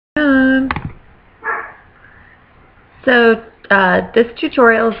So this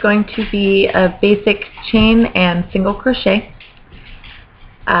tutorial is going to be a basic chain and single crochet.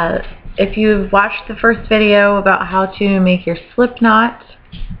 If you've watched the first video about how to make your slip knot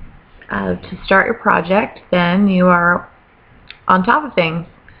to start your project, then you are on top of things.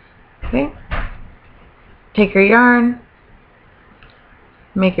 Okay? Take your yarn,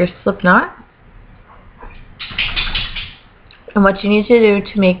 make your slip knot, and what you need to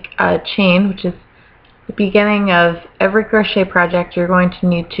do to make a chain, which is the beginning of every crochet project, you're going to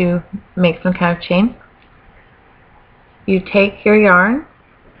need to make some kind of chain. You take your yarn,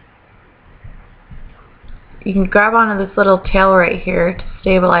 you can grab onto this little tail right here to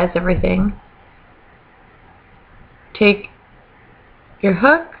stabilize everything. Take your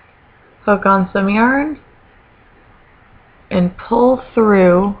hook, hook on some yarn, and pull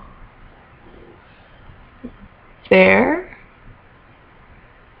through there.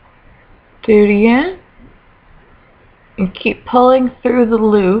 Do it again. And keep pulling through the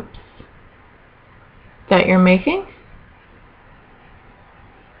loops that you're making.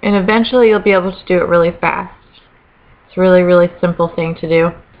 And eventually you'll be able to do it really fast. It's a really, really simple thing to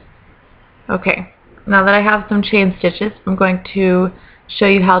do. Okay, now that I have some chain stitches, I'm going to show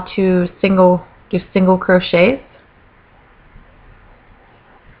you how to do single crochets.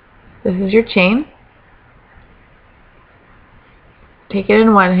 This is your chain. Take it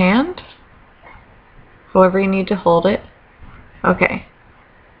in one hand, however you need to hold it. Okay.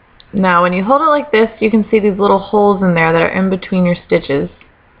 Now when you hold it like this, you can see these little holes in there that are in between your stitches.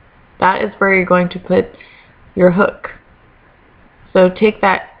 That is where you're going to put your hook. So take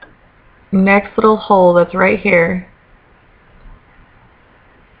that next little hole that's right here,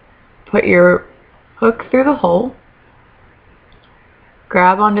 put your hook through the hole,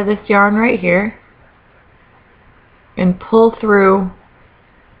 grab onto this yarn right here, and pull through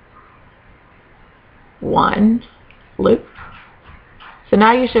one loop. So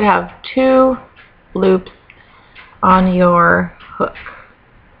now you should have two loops on your hook.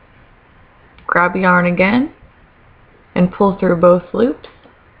 Grab yarn again and pull through both loops,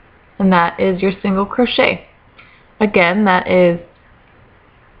 and that is your single crochet. Again, that is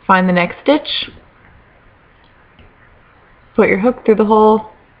find the next stitch, put your hook through the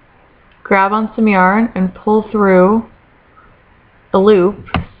hole, grab on some yarn and pull through a loop,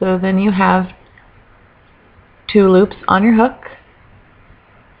 so then you have two loops on your hook.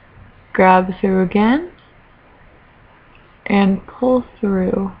 Grab through again and pull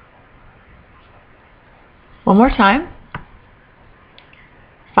through. One more time.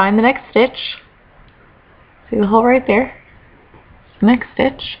 Find the next stitch. See the hole right there? Next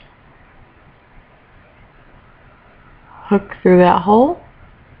stitch. Hook through that hole.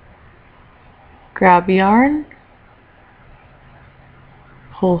 Grab yarn.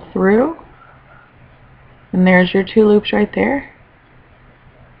 Pull through. And there's your two loops right there.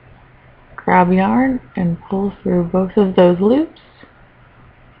 Grab yarn and pull through both of those loops.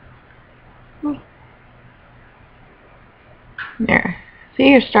 There. See,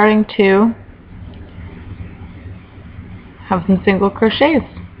 you're starting to have some single crochets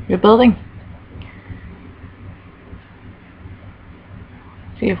you're building.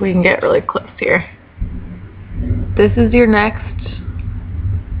 See if we can get really close here. This is your next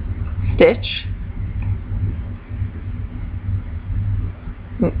stitch.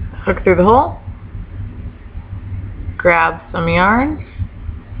 Hook through the hole, grab some yarn,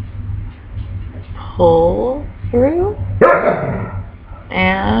 pull through,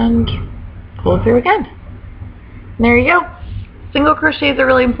 and pull through again. And there you go. Single crochets are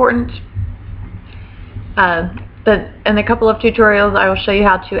really important. In a couple of tutorials I will show you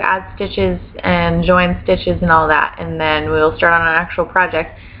how to add stitches and join stitches and all that, and then we'll start on an actual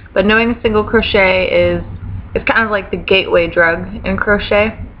project. But knowing a single crochet is kind of like the gateway drug in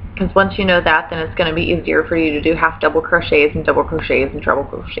crochet, because once you know that, then it's going to be easier for you to do half double crochets and double crochets and treble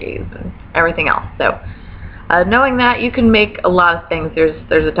crochets and everything else. So knowing that, you can make a lot of things. There's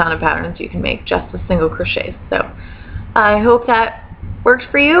a ton of patterns you can make just with single crochets. So I hope that works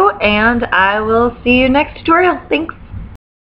for you, and I will see you next tutorial. Thanks.